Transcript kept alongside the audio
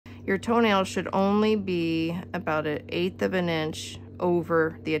Your toenail should only be about 1/8 of an inch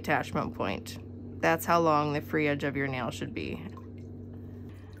over the attachment point. That's how long the free edge of your nail should be.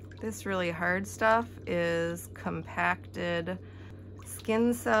 This really hard stuff is compacted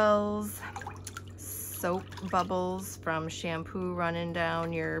skin cells, soap bubbles from shampoo running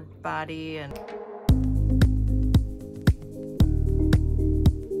down your body, and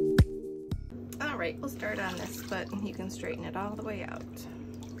all right, we'll start on this, but you can straighten it all the way out.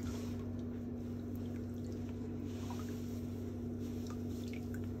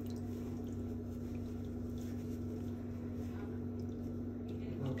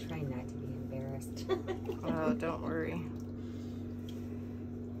 I'm trying not to be embarrassed. Oh, don't worry.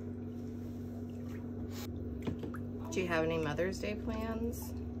 Do you have any Mother's Day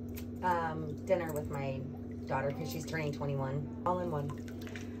plans? Dinner with my daughter because she's turning 21. All in one.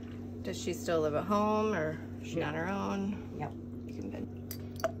 Does she still live at home, or is she on her own? Yep. You can bend.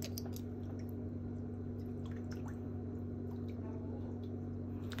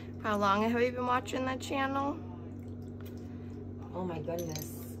 How long have you been watching that channel? Oh my goodness.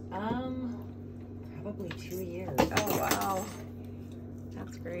 Probably 2 years. Oh wow.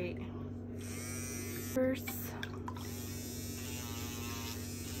 That's great. First.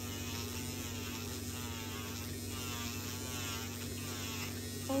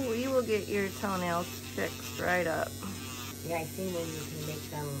 Oh, we will get your toenails fixed right up. Yeah, I seen where you can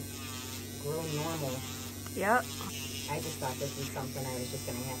make them grow normal. Yep. I just thought this was something I was just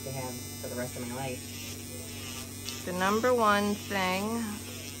going to have for the rest of my life. The number one thing,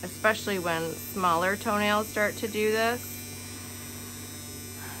 especially when smaller toenails start to do this,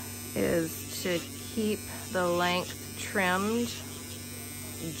 is to keep the length trimmed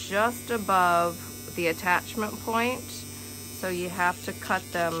just above the attachment point. So you have to cut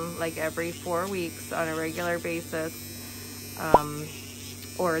them like every 4 weeks on a regular basis,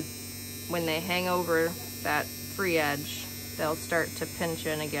 or when they hang over that free edge, they'll start to pinch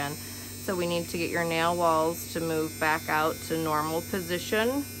in again. So we need to get your nail walls to move back out to normal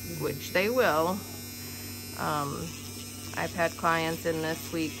position, which they will. I've had clients in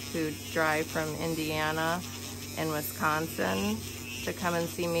this week who drive from Indiana and Wisconsin to come and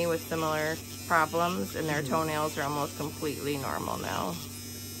see me with similar problems, and their toenails are almost completely normal now.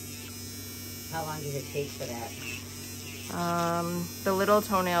 How long does it take for that? The little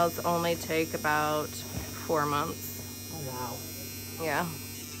toenails only take about 4 months. Oh wow. Yeah.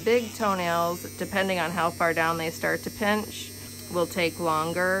 Big toenails, depending on how far down they start to pinch, will take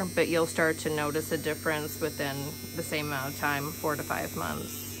longer, but you'll start to notice a difference within the same amount of time, 4 to 5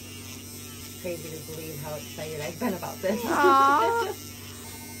 months. Crazy to believe how excited I've been about this. Aww.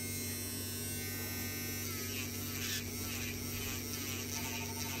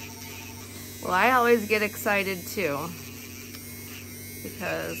 Well, I always get excited too,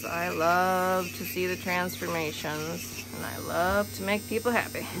 because I love to see the transformations, and I love to make people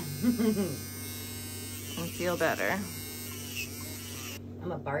happy and feel better.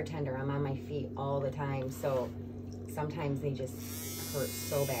 I'm a bartender. I'm on my feet all the time, so sometimes they just hurt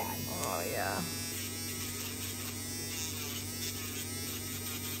so bad. Oh yeah.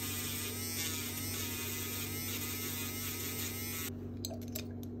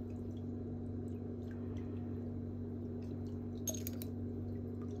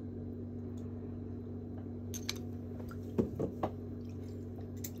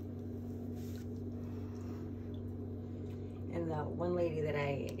 And the one lady that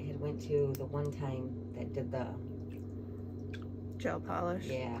I had went to the one time that did the Gel polish.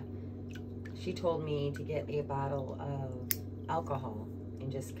 yeah, she told me to get a bottle of alcohol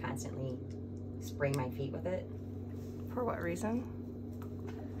and just constantly spray my feet with it. For what reason?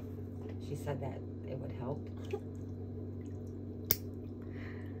 She said that it would help.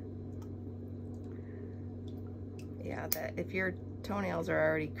 Yeah, that if your toenails are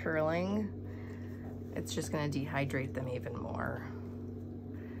already curling, it's just going to dehydrate them even more.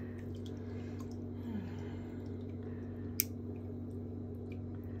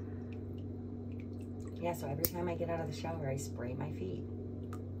 Yeah, so every time I get out of the shower, I spray my feet.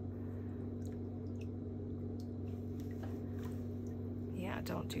 Yeah,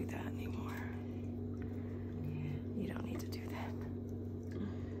 don't do that anymore. Yeah. You don't need to do that.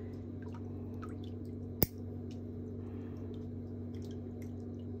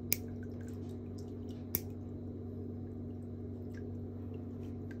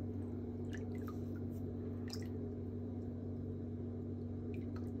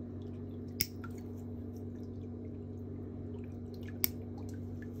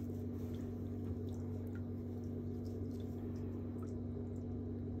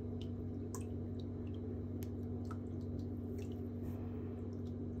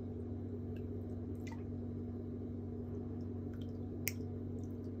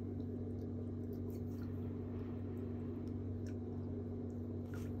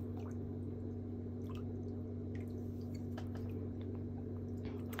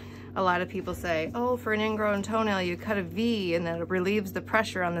 A lot of people say, oh, for an ingrown toenail, you cut a V and then it relieves the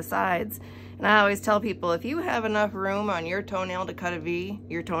pressure on the sides. And I always tell people, if you have enough room on your toenail to cut a V,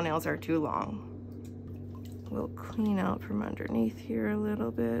 your toenails are too long. We'll clean out from underneath here a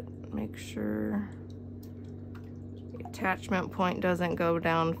little bit, make sure the attachment point doesn't go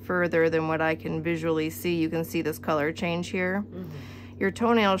down further than what I can visually see. You can see this color change here. Your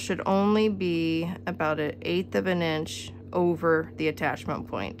toenail should only be about 1/8 of an inch over the attachment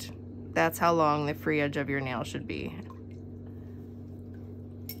point. That's how long the free edge of your nail should be.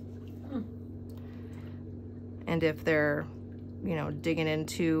 And if they're, you know, digging in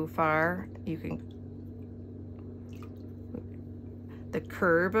too far, you can, the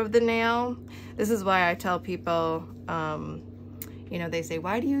curve of the nail. This is why I tell people, you know, they say,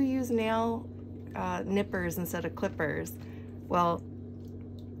 why do you use nail nippers instead of clippers? Well,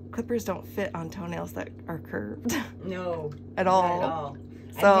 clippers don't fit on toenails that are curved. No, at all. Not at all.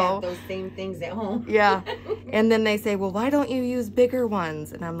 So, I have those same things at home. Yeah. And then they say, well, why don't you use bigger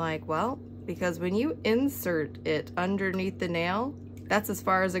ones? And I'm like, well, because when you insert it underneath the nail, that's as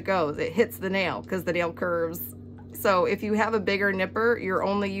far as it goes. It hits the nail because the nail curves. So if you have a bigger nipper, you're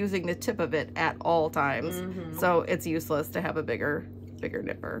only using the tip of it at all times. So it's useless to have a bigger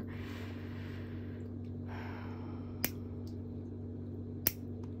nipper.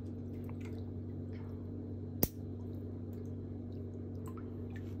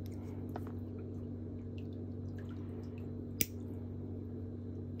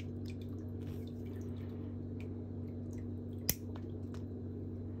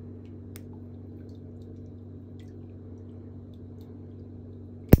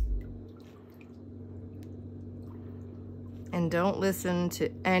 And don't listen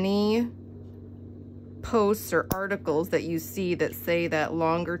to any posts or articles that you see that say that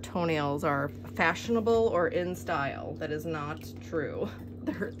longer toenails are fashionable or in style. That is not true.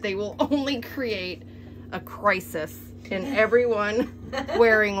 They will only create a crisis in everyone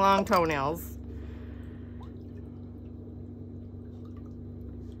wearing long toenails.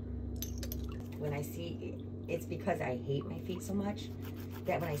 When I see, it's because I hate my feet so much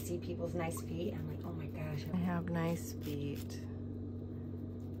that when I see people's nice feet, I'm like, oh my gosh. I have nice feet.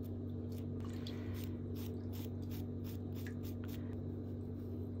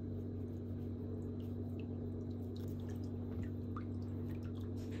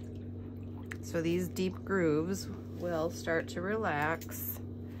 So these deep grooves will start to relax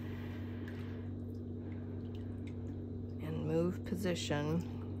and move position.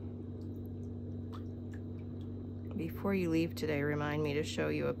 Before you leave today, remind me to show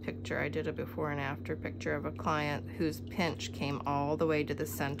you a picture. I did a before and after picture of a client whose pinch came all the way to the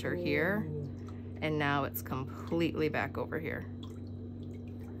center here, and now it's completely back over here.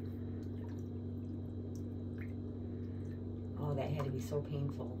 Oh, that had to be so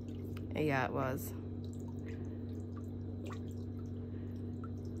painful. Yeah, it was.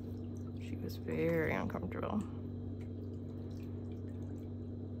 She was very uncomfortable.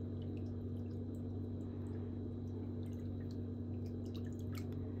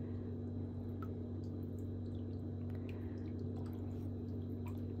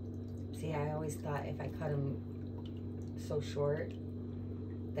 See, I always thought if I cut them so short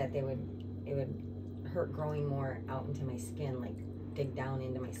that it would hurt growing more out into my skin, like dig down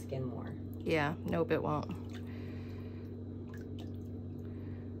into my skin more. Yeah, nope, it won't.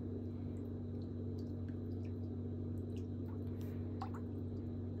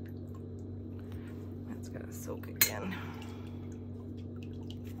 That's gotta soak again.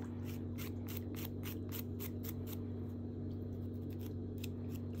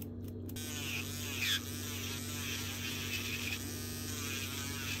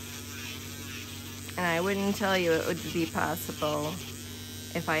 And I wouldn't tell you it would be possible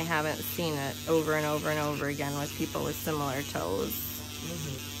if I haven't seen it over and over and over again with people with similar toes.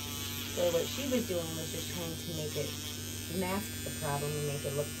 So what she was doing was just trying to make it mask the problem and make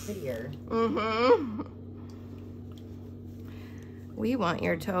it look prettier. We want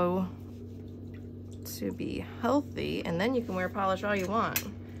your toe to be healthy, and then you can wear polish all you want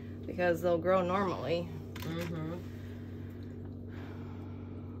because they'll grow normally.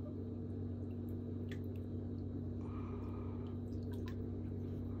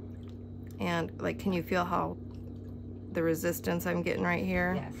 And like, can you feel how the resistance I'm getting right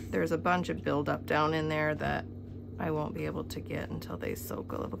here? Yes. There's a bunch of buildup down in there that I won't be able to get until they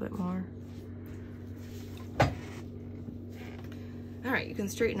soak a little bit more. All right, you can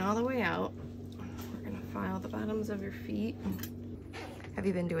straighten all the way out. We're gonna file the bottoms of your feet. Have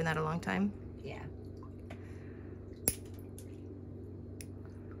you been doing that a long time? Yeah.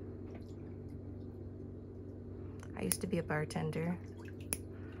 I used to be a bartender.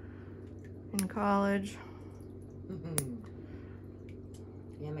 in college.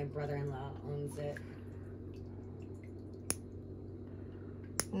 Yeah, my brother-in-law owns it.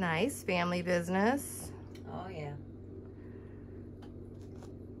 Nice family business. Oh yeah.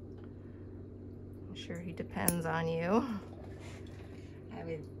 I'm sure he depends on you. I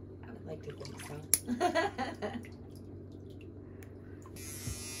would like to think so.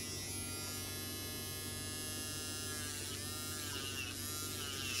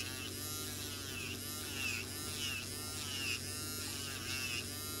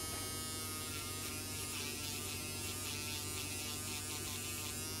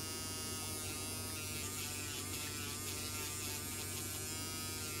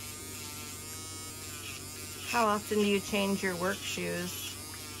 How often do you change your work shoes?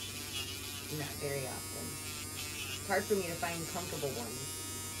 Not very often. It's hard for me to find comfortable ones.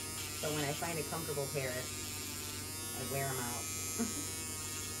 So when I find a comfortable pair, I wear them out.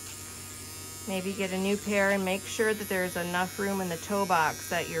 Maybe get a new pair and make sure that there's enough room in the toe box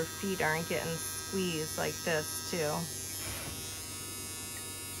that your feet aren't getting squeezed like this too.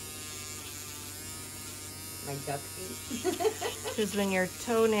 My duck feet. Because when your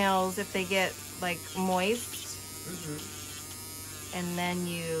toenails, if they get like moist, and then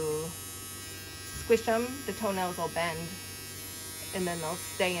you squish them, the toenails will bend, and then they'll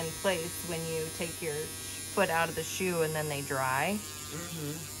stay in place when you take your foot out of the shoe and then they dry.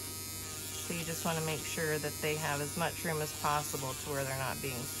 So you just want to make sure that they have as much room as possible to where they're not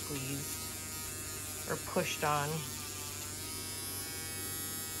being squeezed or pushed on.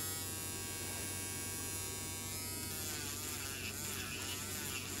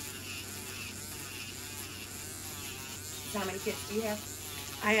 So how many kids do you have?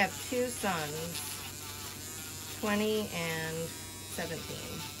 I have 2 sons, 20 and 17.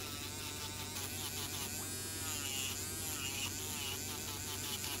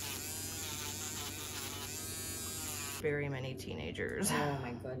 Very many teenagers. Oh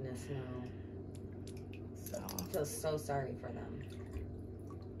my goodness, no. So I feel so sorry for them.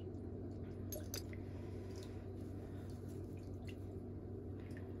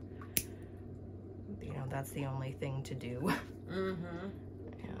 you know, that's the only thing to do. And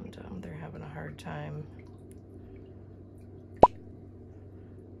they're having a hard time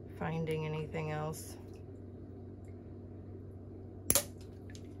finding anything else.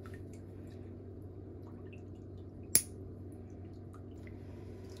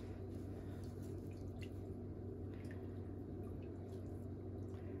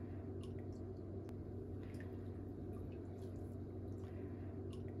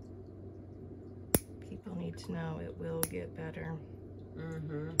 People need to know it will get better.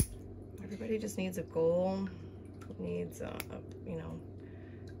 Everybody just needs a goal, needs you know,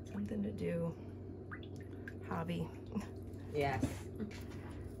 something to do, hobby. Yes.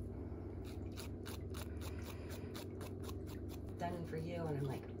 Done for you, and I'm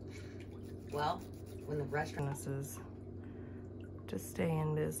like, well, when the restaurant is to stay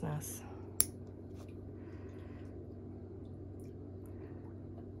in business.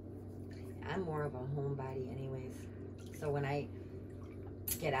 I'm more of a homebody anyways. So when I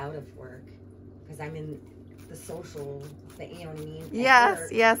get out of work, because I'm in the social, you know what I mean? Yes.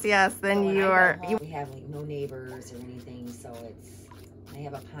 Then so you are. We have like no neighbors or anything, so I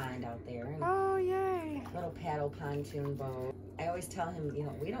have a pond out there. And oh, yay. little paddle pontoon boat. I always tell him, you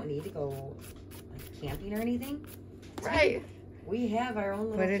know, we don't need to go like, camping or anything. Right. We have our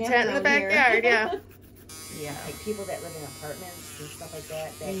own little put a tent in the backyard, yeah. Yeah, like people that live in apartments and stuff like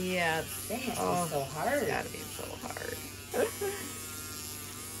that. Yeah. That has to be so hard. It's gotta be so hard.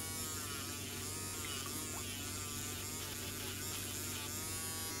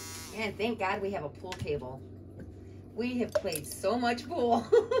 And thank God we have a pool table. We have played so much pool.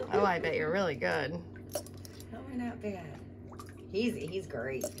 Oh, I bet you're really good. No, we're not bad. He's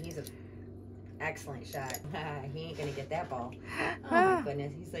great. He's an excellent shot. He ain't gonna get that ball. Oh my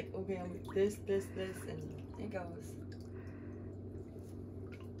goodness. He's like, okay, I'm this, and it goes.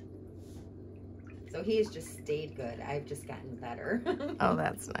 So he has just stayed good. I've just gotten better. Oh,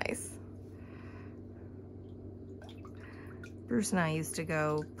 that's nice. Bruce and I used to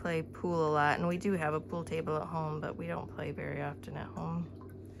go play pool a lot, and we do have a pool table at home, but we don't play very often at home.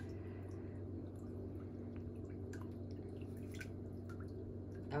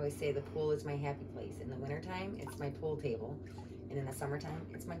 I always say the pool is my happy place. In the wintertime, it's my pool table. And in the summertime,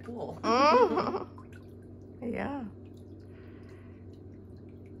 it's my pool. Yeah.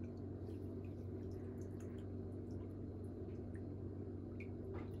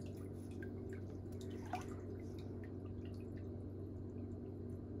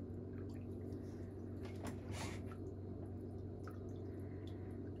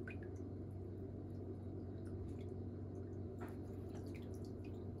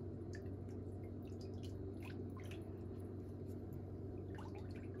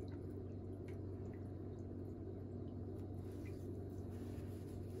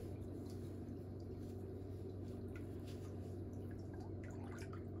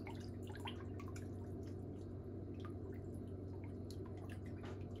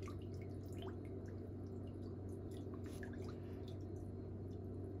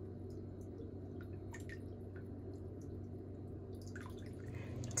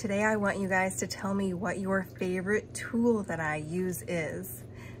 Today I want you guys to tell me what your favorite tool that I use is.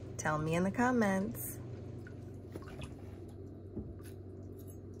 Tell me in the comments.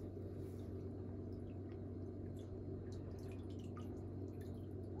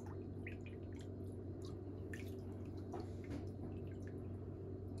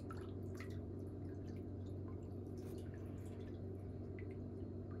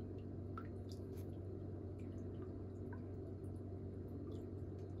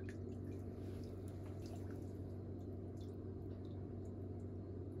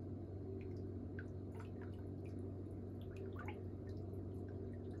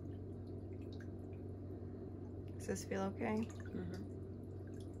 Does this feel okay? Mm-hmm.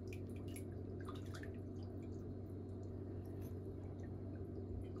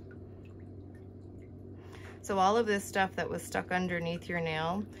 So all of this stuff that was stuck underneath your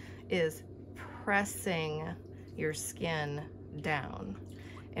nail is pressing your skin down.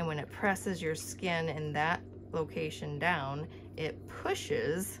 And when it presses your skin in that location down, it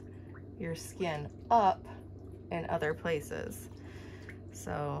pushes your skin up in other places.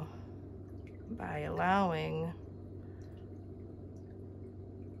 So by allowing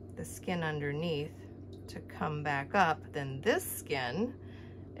the skin underneath to come back up, then this skin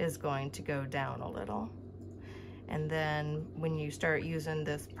is going to go down a little. And then when you start using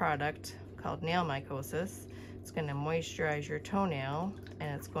this product called nail mycosis, it's going to moisturize your toenail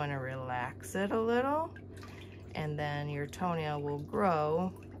and it's going to relax it a little, and then your toenail will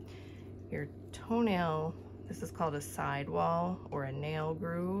grow. Your toenail, this is called a sidewall or a nail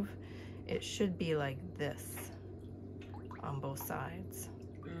groove. It should be like this on both sides.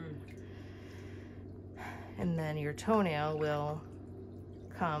 And then your toenail will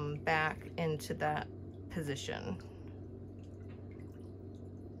come back into that position.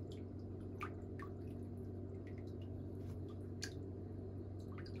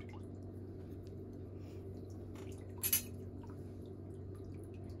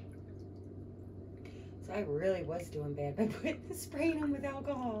 So I really was doing bad by spraying them with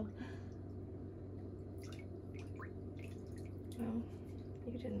alcohol. Well,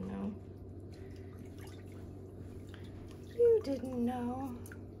 you didn't know. You didn't know.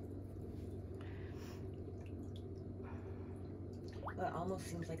 Well, it almost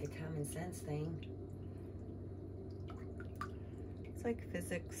seems like a common sense thing. It's like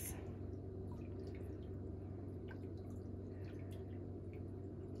physics.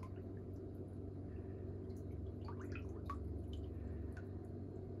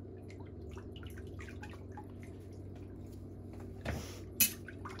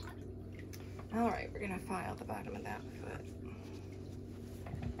 All right, we're gonna file the bottom of that foot.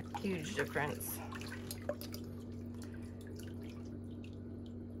 Huge difference.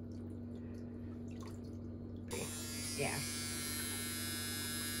 Yeah.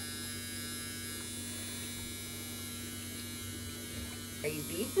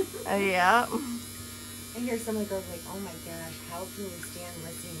 Crazy. Yeah. I hear some of the girls like, oh my gosh, how can we stand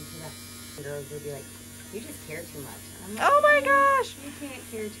listening to that? The girls will be like, you just care too much. I'm like, Oh my gosh. You can't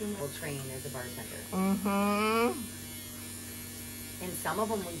care too much. We'll train as a bartender. Mm-hmm. And some of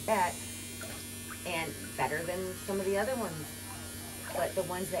them we bet, and better than some of the other ones. But the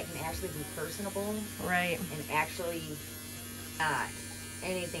ones that can actually be personable, Right. and actually not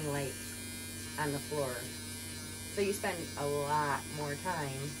anything like on the floor. So you spend a lot more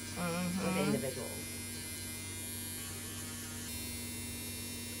time with individuals.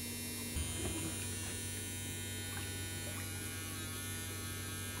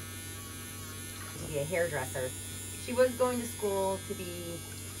 To be a hairdresser. She was going to school to be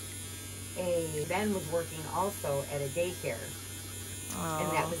Ben was working also at a daycare. Oh.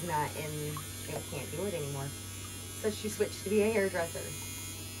 And that was not in, I can't do it anymore. So she switched to be a hairdresser.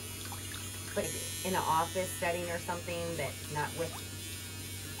 But in an office setting or something that not with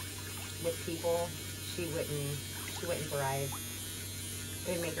people, she wouldn't thrive.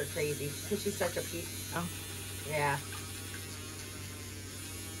 It would make her crazy because she's such a piece. Oh. Yeah.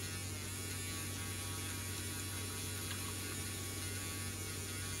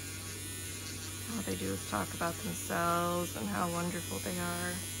 All they do is talk about themselves and how wonderful they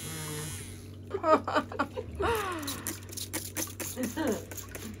are.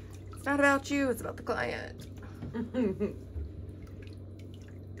 It's not about you, it's about the client.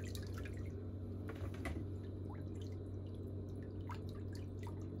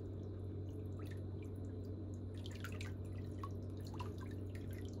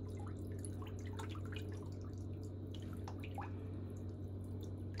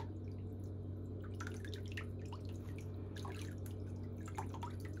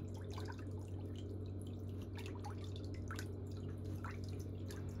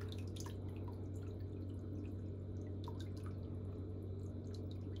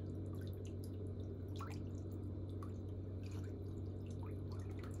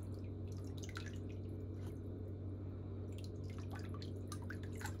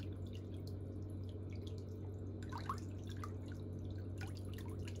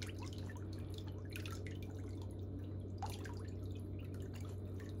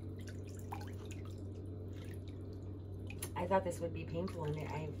 I thought this would be painful, and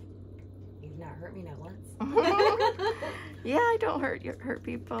you've not hurt me not once. Yeah, I don't hurt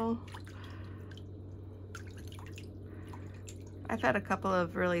people. I've had a couple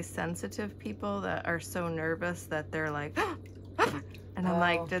of really sensitive people that are so nervous that they're like, and I'm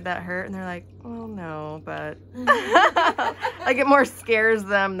like, did that hurt? And they're like, well, no, but like it more scares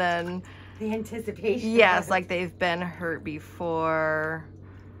them than the anticipation. Yes, like they've been hurt before.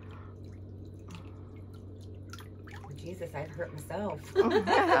 Jesus, I've hurt myself.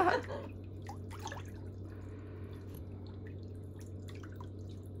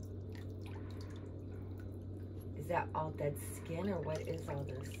 Is that all dead skin, or what is all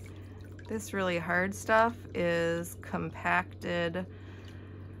this? This really hard stuff is compacted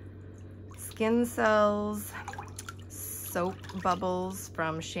skin cells, soap bubbles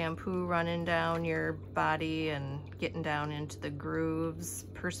from shampoo running down your body and getting down into the grooves,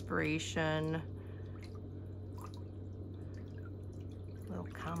 perspiration, a little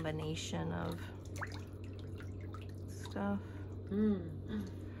combination of stuff.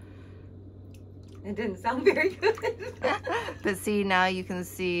 It didn't sound very good. But see, now you can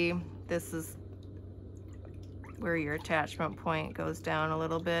see this is where your attachment point goes down a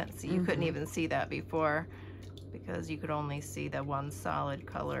little bit. So you couldn't even see that before because you could only see the one solid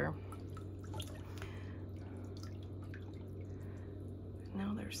color.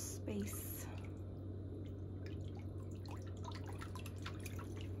 Now there's space.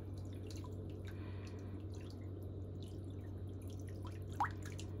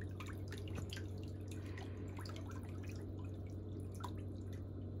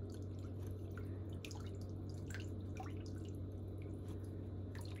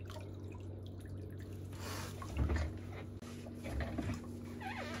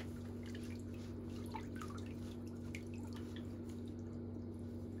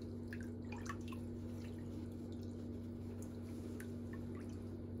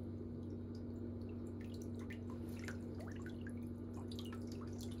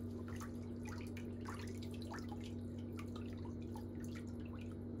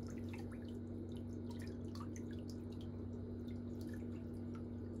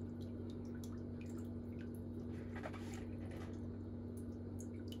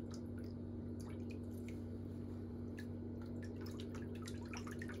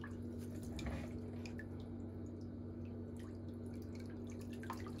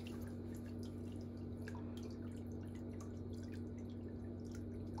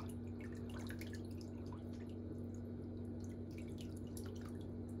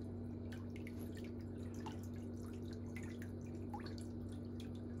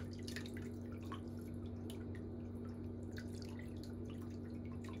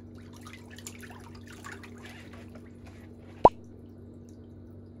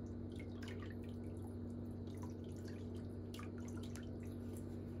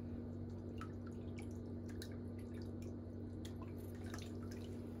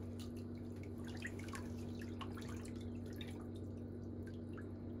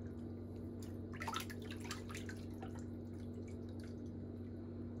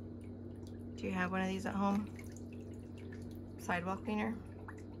 Do you have one of these at home? Sidewalk cleaner?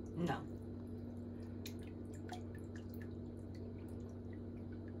 No.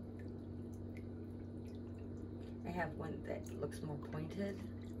 I have one that looks more pointed,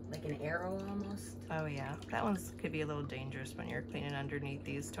 like an arrow almost. Oh yeah, that one's could be a little dangerous when you're cleaning underneath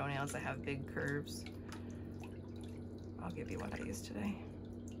these toenails that have big curves. I'll give you one of these today.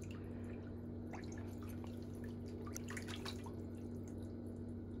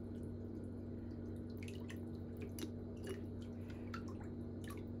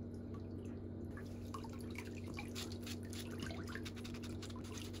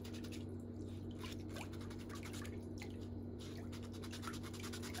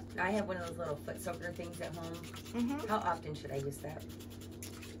 I have one of those little foot soaker things at home. How often should I use that?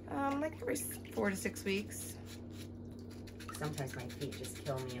 Like every 4 to 6 weeks. Sometimes my feet just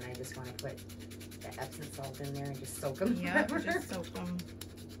kill me and I just want to put the Epsom salt in there and just soak them. Yeah, just soak them.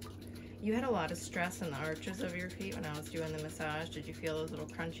 You had a lot of stress in the arches of your feet when I was doing the massage. Did you feel those little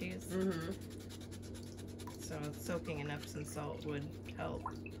crunchies? So soaking in Epsom salt would help.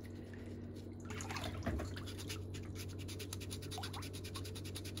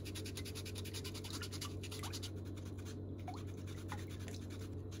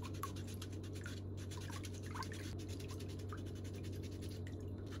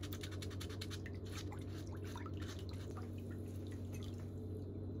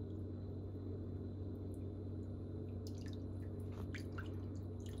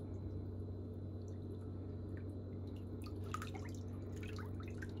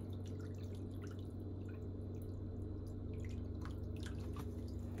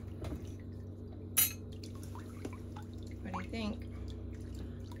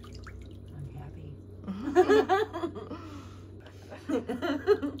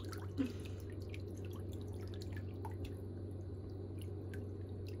 And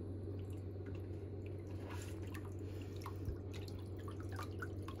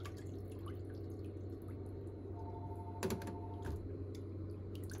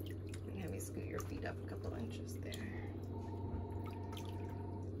have you scoot your feet up a couple inches there.